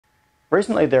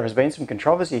Recently there has been some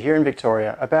controversy here in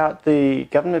Victoria about the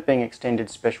government being extended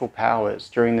special powers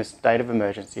during this state of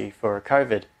emergency for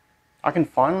COVID. I can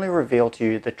finally reveal to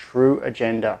you the true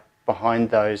agenda behind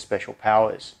those special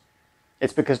powers.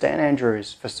 It's because Dan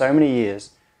Andrews, for so many years,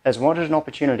 has wanted an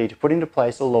opportunity to put into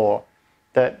place a law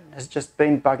that has just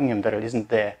been bugging him that it isn't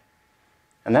there.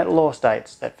 And that law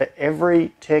states that for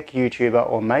every tech YouTuber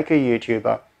or maker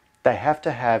YouTuber, they have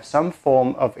to have some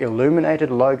form of illuminated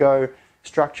logo,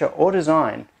 structure or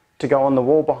design to go on the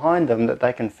wall behind them that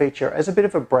they can feature as a bit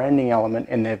of a branding element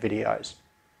in their videos.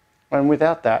 And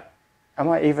without that, am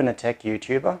I even a tech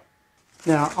YouTuber?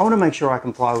 Now, I want to make sure I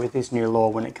comply with this new law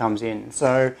when it comes in.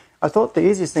 So I thought the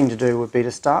easiest thing to do would be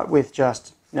to start with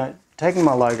just taking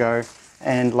my logo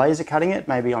and laser cutting it,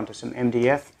 maybe onto some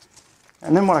MDF.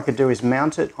 And then what I could do is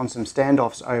mount it on some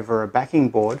standoffs over a backing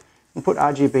board and put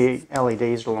RGB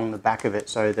LEDs along the back of it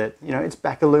so that, it's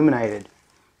back illuminated.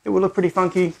 It would look pretty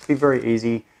funky, be very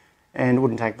easy, and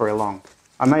wouldn't take very long.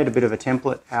 I made a bit of a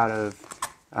template out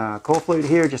of core flute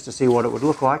here just to see what it would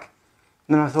look like.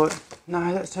 And then I thought,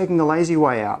 no, that's taking the lazy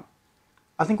way out.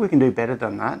 I think we can do better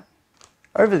than that.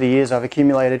 Over the years, I've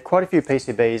accumulated quite a few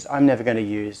PCBs I'm never going to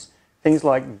use. Things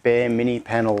like bare mini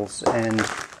panels and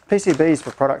PCBs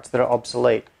for products that are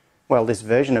obsolete. Well, this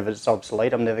version of it is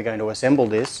obsolete. I'm never going to assemble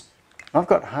this. I've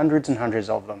got hundreds and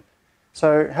hundreds of them.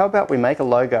 So how about we make a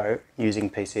logo using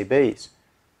PCBs?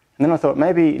 And then I thought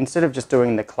maybe instead of just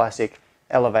doing the classic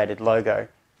elevated logo,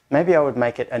 maybe I would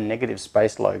make it a negative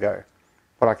space logo.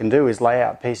 What I can do is lay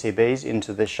out PCBs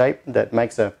into the shape that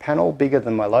makes a panel bigger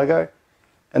than my logo,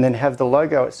 and then have the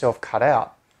logo itself cut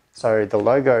out. So the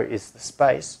logo is the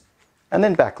space, and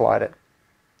then backlight it.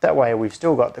 That way we've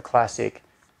still got the classic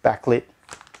backlit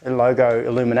logo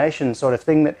illumination sort of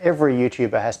thing that every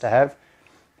YouTuber has to have,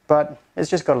 but it's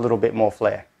just got a little bit more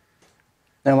flair.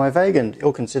 Now my vague and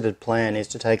ill-considered plan is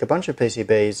to take a bunch of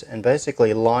PCBs and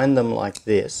basically line them like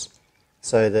this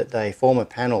so that they form a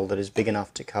panel that is big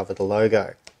enough to cover the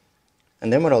logo.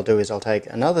 And then what I'll do is I'll take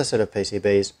another set of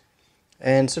PCBs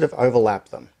and sort of overlap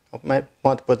them. I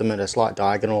might put them at a slight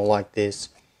diagonal like this,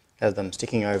 have them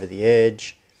sticking over the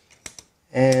edge,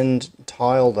 and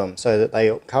tile them so that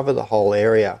they cover the whole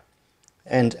area,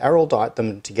 and araldite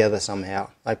them together somehow.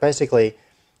 Basically,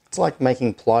 it's like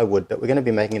making plywood, but we're going to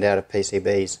be making it out of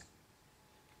PCBs.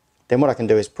 Then what I can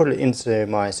do is put it into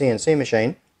my CNC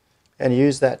machine and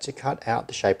use that to cut out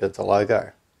the shape of the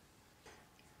logo.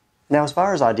 Now, as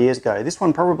far as ideas go, this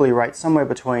one probably rates somewhere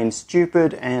between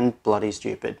stupid and bloody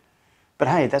stupid. But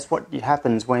hey, that's what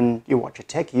happens when you watch a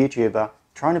tech YouTuber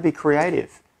trying to be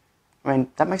creative. I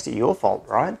mean, that makes it your fault,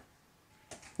 right?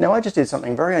 Now, I just did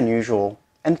something very unusual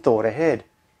and thought ahead.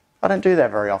 I don't do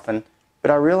that very often, but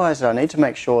I realized that I need to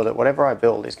make sure that whatever I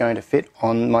build is going to fit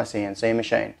on my CNC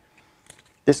machine.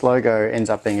 This logo ends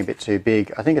up being a bit too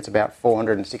big. I think it's about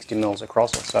 460 mils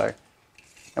across or so.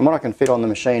 And what I can fit on the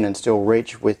machine and still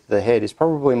reach with the head is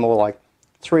probably more like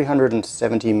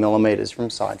 370 millimeters from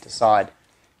side to side.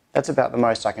 That's about the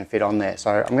most I can fit on there.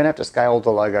 So I'm going to have to scale the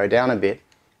logo down a bit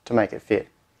to make it fit.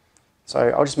 So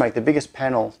I'll just make the biggest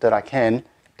panel that I can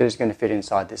that is going to fit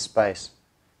inside this space.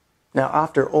 Now,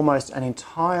 after almost an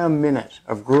entire minute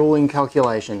of grueling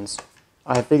calculations,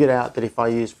 I have figured out that if I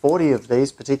use 40 of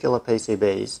these particular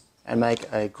PCBs and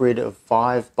make a grid of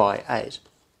 5 by 8,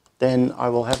 then I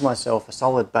will have myself a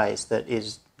solid base that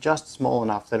is just small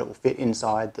enough that it will fit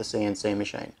inside the CNC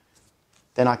machine.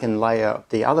 Then I can layer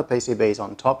the other PCBs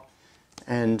on top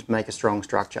and make a strong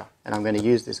structure. And I'm going to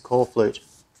use this core flute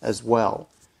as well,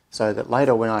 so that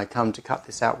later when I come to cut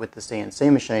this out with the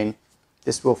CNC machine,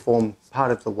 this will form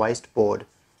part of the waste board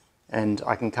and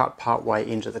I can cut part way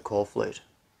into the core flute.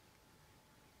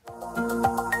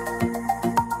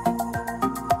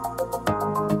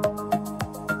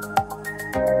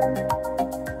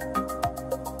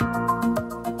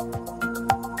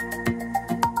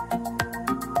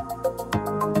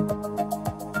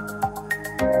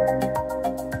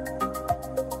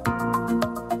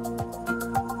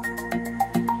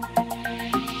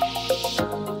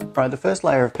 Right, the first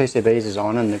layer of PCBs is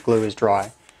on and the glue is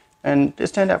dry, and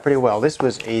this turned out pretty well. This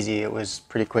was easy, it was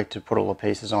pretty quick to put all the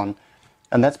pieces on,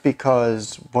 and that's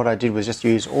because what I did was just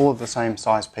use all of the same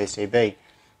size PCB.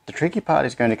 The tricky part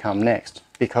is going to come next,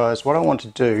 because what I want to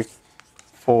do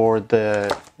for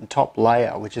the top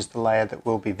layer, which is the layer that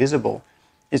will be visible,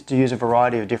 is to use a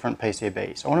variety of different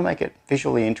PCBs. I want to make it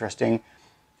visually interesting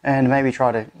and maybe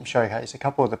try to showcase a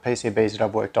couple of the PCBs that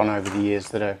I've worked on over the years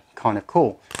that are kind of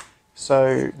cool.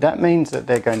 So that means that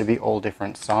they're going to be all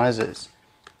different sizes,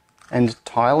 and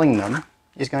tiling them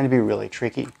is going to be really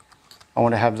tricky. I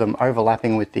want to have them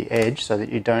overlapping with the edge so that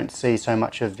you don't see so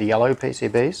much of the yellow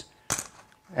PCBs,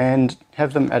 and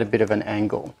have them at a bit of an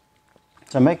angle.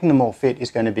 So making them all fit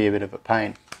is going to be a bit of a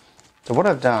pain. So what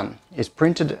I've done is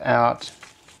printed out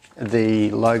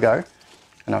the logo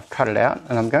and I've cut it out,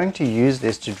 and I'm going to use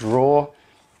this to draw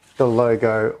the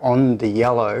logo on the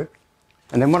yellow,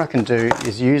 and then what I can do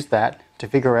is use that to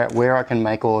figure out where I can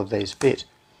make all of these fit.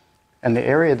 And the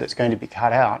area that's going to be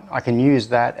cut out, I can use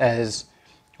that as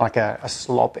like a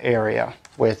slop area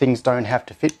where things don't have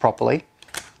to fit properly.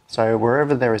 So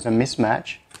wherever there is a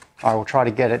mismatch, I will try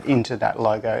to get it into that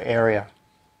logo area.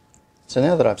 So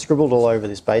now that I've scribbled all over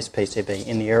this base PCB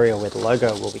in the area where the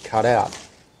logo will be cut out,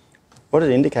 what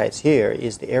it indicates here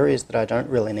is the areas that I don't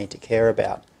really need to care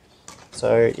about.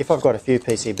 So if I've got a few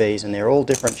PCBs and they're all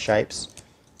different shapes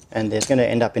and there's going to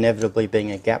end up inevitably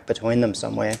being a gap between them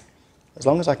somewhere, as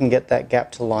long as I can get that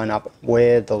gap to line up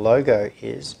where the logo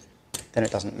is, then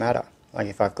it doesn't matter. Like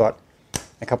if I've got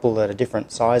a couple that are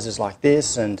different sizes like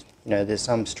this and there's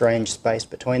some strange space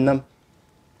between them,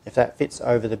 if that fits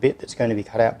over the bit that's going to be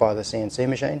cut out by the CNC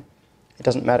machine, it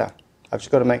doesn't matter. I've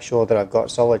just got to make sure that I've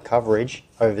got solid coverage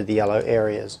over the yellow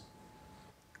areas.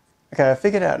 Okay, I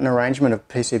figured out an arrangement of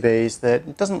PCBs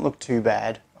that doesn't look too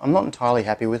bad. I'm not entirely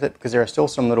happy with it because there are still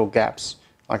some little gaps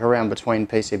like around between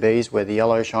PCBs where the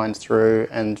yellow shines through,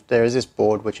 and there is this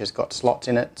board which has got slots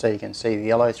in it so you can see the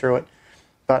yellow through it.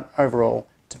 But overall,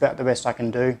 it's about the best I can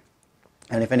do.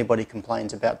 And if anybody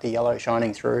complains about the yellow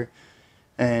shining through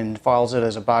and files it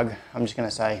as a bug, I'm just going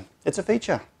to say, it's a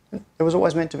feature. It was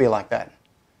always meant to be like that.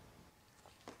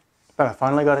 But I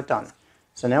finally got it done.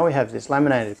 So now we have this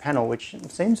laminated panel which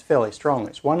seems fairly strong.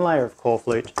 It's one layer of core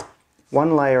flute,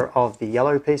 one layer of the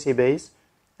yellow PCBs,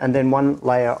 and then one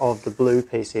layer of the blue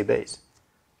PCBs.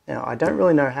 Now I don't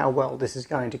really know how well this is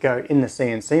going to go in the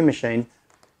CNC machine.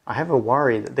 I have a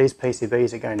worry that these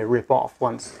PCBs are going to rip off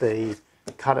once the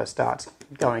cutter starts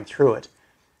going through it.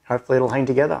 Hopefully it'll hang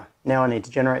together. Now I need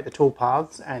to generate the tool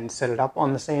paths and set it up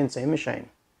on the CNC machine.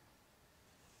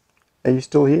 Are you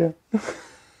still here?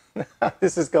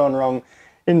 This has gone wrong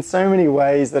in so many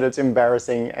ways that it's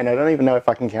embarrassing, and I don't even know if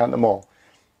I can count them all.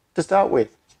 To start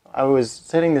with, I was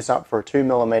setting this up for a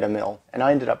 2mm mill and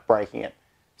I ended up breaking it.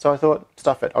 So I thought,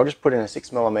 stuff it, I'll just put in a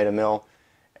 6mm mill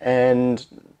and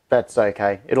that's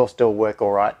okay, it'll still work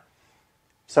alright.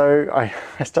 So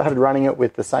I started running it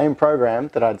with the same program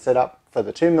that I'd set up for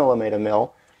the 2mm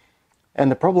mill,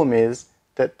 and the problem is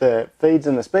that the feeds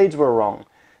and the speeds were wrong.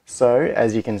 So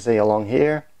as you can see along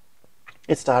here,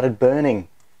 it started burning.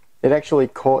 It actually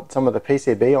caught some of the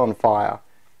PCB on fire.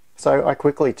 So I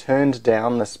quickly turned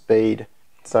down the speed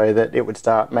so that it would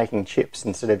start making chips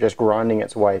instead of just grinding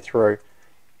its way through.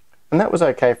 And that was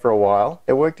okay for a while.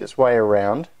 It worked its way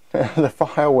around. The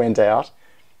fire went out.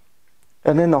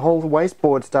 And then the whole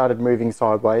wasteboard started moving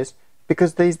sideways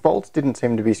because these bolts didn't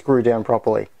seem to be screwed down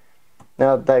properly.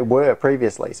 Now they were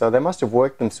previously, so they must have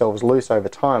worked themselves loose over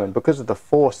time, and because of the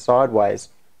force sideways,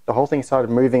 the whole thing started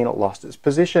moving and it lost its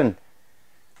position.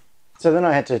 So then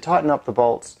I had to tighten up the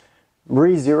bolts,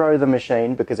 re-zero the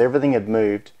machine because everything had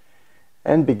moved,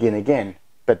 and begin again.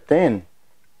 But then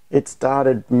it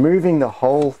started moving the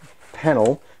whole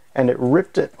panel and it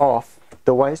ripped it off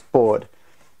the wasteboard.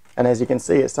 And as you can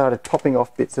see, it started popping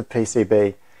off bits of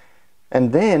PCB.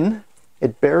 And then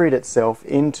it buried itself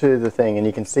into the thing, and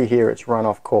you can see here it's run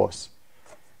off course.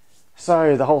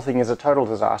 So the whole thing is a total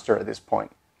disaster at this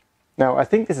point. Now I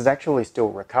think this is actually still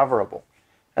recoverable,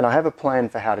 and I have a plan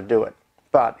for how to do it.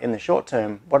 But in the short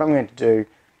term, what I'm going to do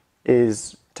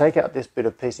is take out this bit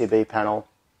of PCB panel,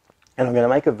 and I'm going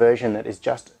to make a version that is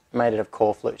just made out of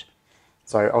core flute.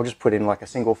 So I'll just put in like a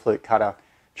single flute cutter,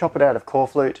 chop it out of core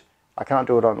flute. I can't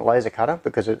do it on a laser cutter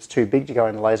because it's too big to go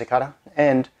in the laser cutter,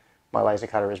 and my laser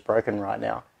cutter is broken right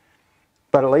now.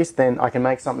 But at least then I can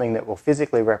make something that will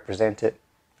physically represent it.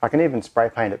 I can even spray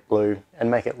paint it blue and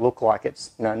make it look like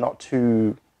it's not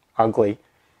too ugly.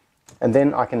 And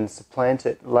then I can supplant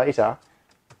it later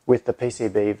with the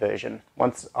PCB version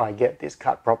once I get this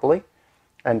cut properly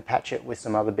and patch it with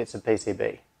some other bits of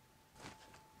PCB.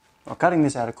 Well, cutting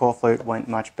this out of core flute went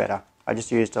much better. I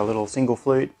just used a little single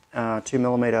flute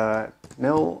 2mm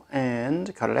mill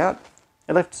and cut it out.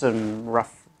 It left some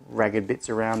rough, ragged bits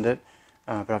around it,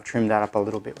 but I've trimmed that up a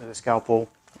little bit with a scalpel,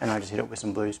 and I just hit it with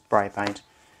some blue spray paint.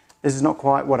 This is not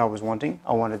quite what I was wanting.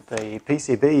 I wanted the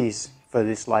PCBs for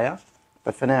this layer,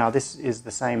 but for now this is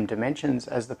the same dimensions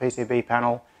as the PCB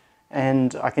panel,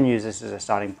 and I can use this as a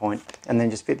starting point and then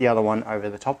just fit the other one over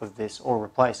the top of this or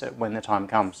replace it when the time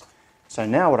comes. So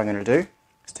now what I'm going to do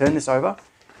is turn this over,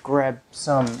 grab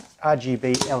some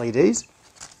RGB LEDs,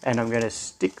 and I'm going to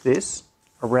stick this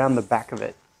around the back of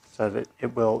it so that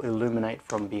it will illuminate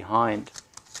from behind.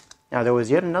 Now there was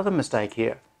yet another mistake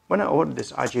here. when I ordered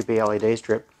this RGB LED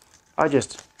strip, I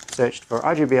just searched for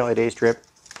RGB LED strip,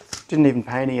 didn't even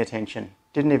pay any attention,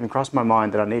 didn't even cross my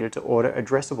mind that I needed to order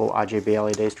addressable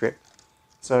RGB LED strip.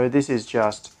 So this is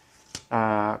just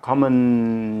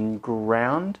common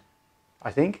ground,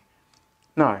 I think.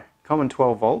 No, common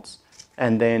 12 volts,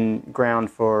 and then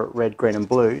ground for red, green and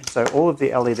blue. So all of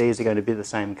the LEDs are going to be the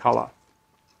same color.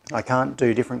 I can't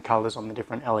do different colors on the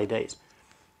different LEDs,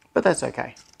 but that's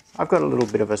okay. I've got a little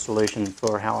bit of a solution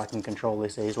for how I can control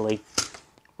this easily.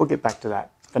 We'll get back to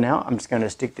that. For now, I'm just going to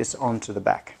stick this onto the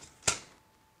back.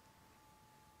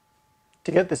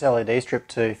 To get this LED strip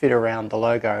to fit around the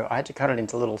logo, I had to cut it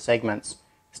into little segments,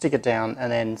 stick it down, and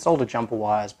then solder jumper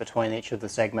wires between each of the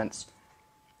segments.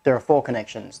 There are 4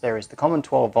 connections. There is the common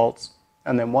 12 volts,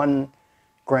 and then 1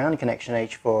 ground connection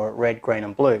each for red, green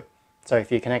and blue. So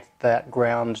if you connect that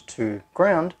ground to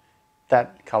ground,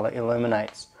 that color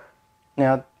illuminates.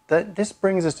 Now, this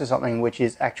brings us to something which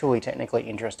is actually technically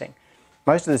interesting.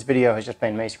 Most of this video has just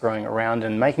been me screwing around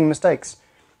and making mistakes,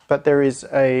 but there is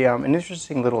an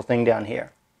interesting little thing down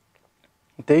here.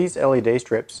 These LED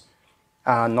strips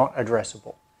are not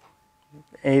addressable.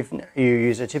 If you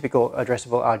use a typical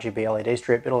addressable RGB LED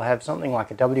strip, it'll have something like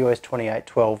a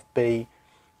WS2812B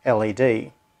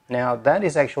LED. Now that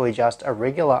is actually just a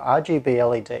regular RGB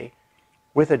LED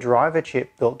with a driver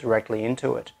chip built directly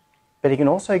into it. But you can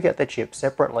also get the chip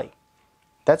separately.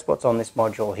 That's what's on this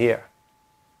module here.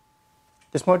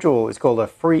 This module is called a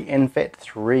Free NFET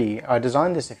 3. I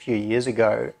designed this a few years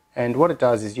ago, and what it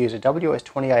does is use a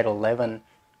WS2811,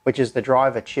 which is the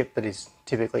driver chip that is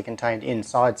typically contained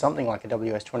inside something like a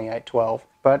WS2812,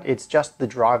 but it's just the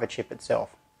driver chip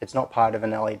itself. It's not part of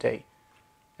an LED.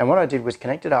 And what I did was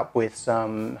connect it up with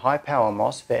some high power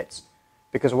MOSFETs,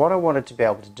 because what I wanted to be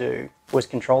able to do was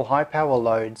control high power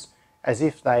loads as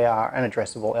if they are an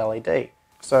addressable LED.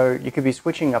 So you could be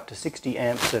switching up to 60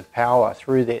 amps of power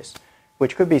through this,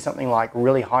 which could be something like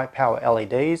really high power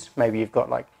LEDs. Maybe you've got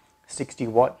like 60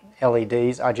 watt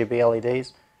LEDs, RGB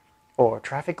LEDs, or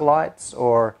traffic lights,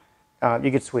 or you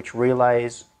could switch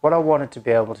relays. What I wanted to be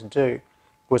able to do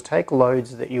was take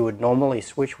loads that you would normally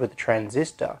switch with a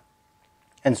transistor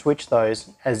and switch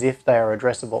those as if they are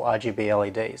addressable RGB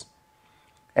LEDs.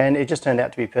 And it just turned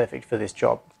out to be perfect for this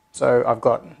job. So I've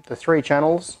got the 3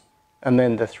 channels, and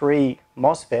then the 3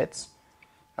 MOSFETs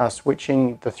are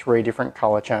switching the 3 different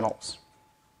color channels.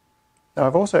 Now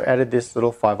I've also added this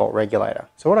little 5 volt regulator.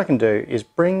 So what I can do is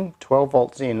bring 12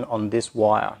 volts in on this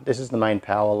wire. This is the main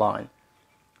power line.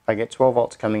 I get 12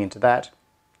 volts coming into that.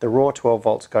 The raw 12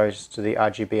 volts goes to the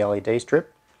RGB LED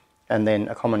strip, and then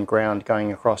a common ground going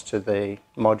across to the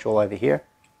module over here.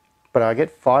 But I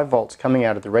get 5 volts coming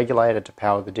out of the regulator to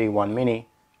power the D1 Mini,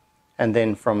 and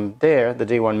then from there the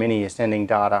D1 Mini is sending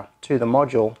data to the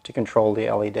module to control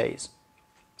the LEDs.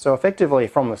 So effectively,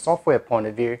 from the software point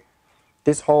of view,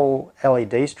 this whole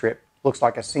LED strip looks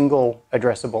like a single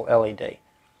addressable LED,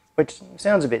 which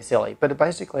sounds a bit silly, but it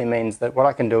basically means that what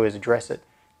I can do is address it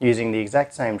using the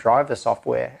exact same driver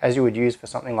software as you would use for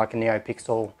something like a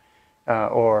NeoPixel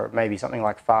or maybe something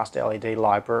like Fast LED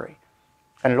Library.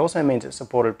 And it also means it's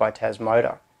supported by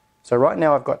Tasmotor. So right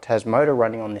now I've got Tasmotor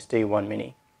running on this D1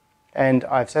 Mini, and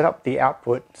I've set up the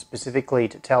output specifically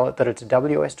to tell it that it's a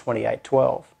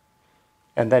WS2812,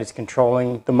 and that is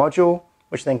controlling the module,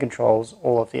 which then controls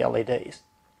all of the LEDs.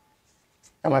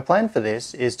 Now my plan for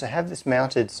this is to have this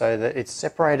mounted so that it's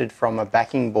separated from a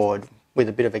backing board with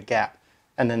a bit of a gap,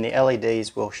 and then the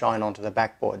LEDs will shine onto the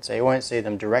backboard, so you won't see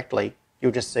them directly,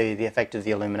 you'll just see the effect of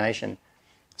the illumination.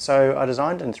 So I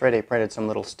designed and 3D printed some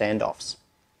little standoffs.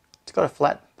 It's got a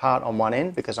flat part on one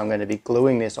end because I'm going to be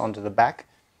gluing this onto the back.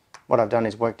 What I've done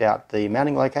is worked out the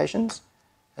mounting locations,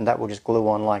 and that will just glue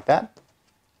on like that.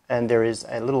 And there is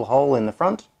a little hole in the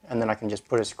front, and then I can just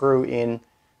put a screw in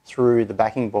through the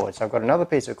backing board. So I've got another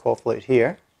piece of core flute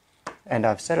here, and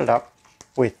I've set it up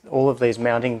with all of these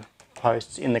mounting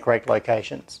posts in the correct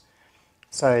locations.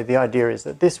 So the idea is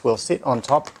that this will sit on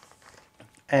top,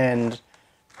 and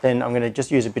then I'm going to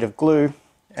just use a bit of glue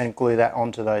and glue that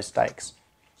onto those stakes,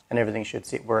 and everything should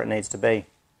sit where it needs to be.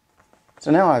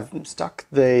 So now I've stuck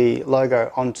the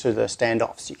logo onto the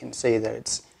standoffs. You can see that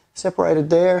it's separated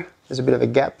there. There's a bit of a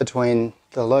gap between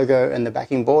the logo and the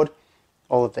backing board.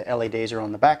 All of the LEDs are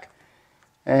on the back,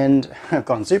 and I've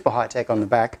gone super high tech on the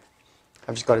back.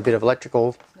 I've just got a bit of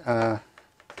electrical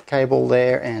cable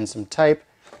there and some tape.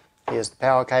 Here's the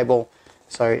power cable.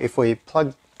 So if we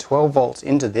plug 12 volts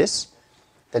into this,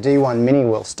 the D1 Mini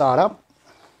will start up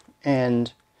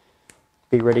and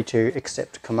be ready to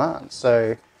accept commands.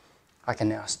 So I can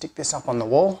now stick this up on the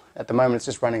wall. At the moment it's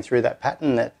just running through that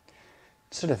pattern that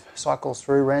sort of cycles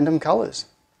through random colours.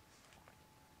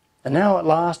 And now at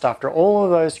last, after all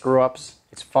of those screw-ups,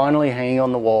 it's finally hanging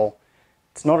on the wall.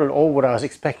 It's not at all what I was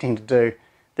expecting to do.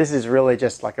 This is really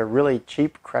just like a really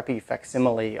cheap, crappy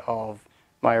facsimile of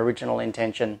my original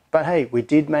intention. But hey, we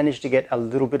did manage to get a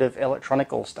little bit of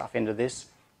electronical stuff into this,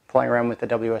 playing around with the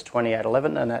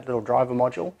WS2811 and that little driver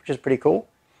module, which is pretty cool.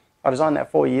 I designed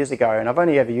that 4 years ago and I've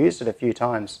only ever used it a few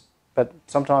times, but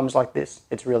sometimes like this,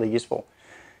 it's really useful.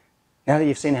 Now that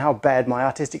you've seen how bad my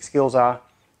artistic skills are,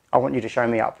 I want you to show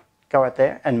me up. Go out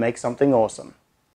there and make something awesome.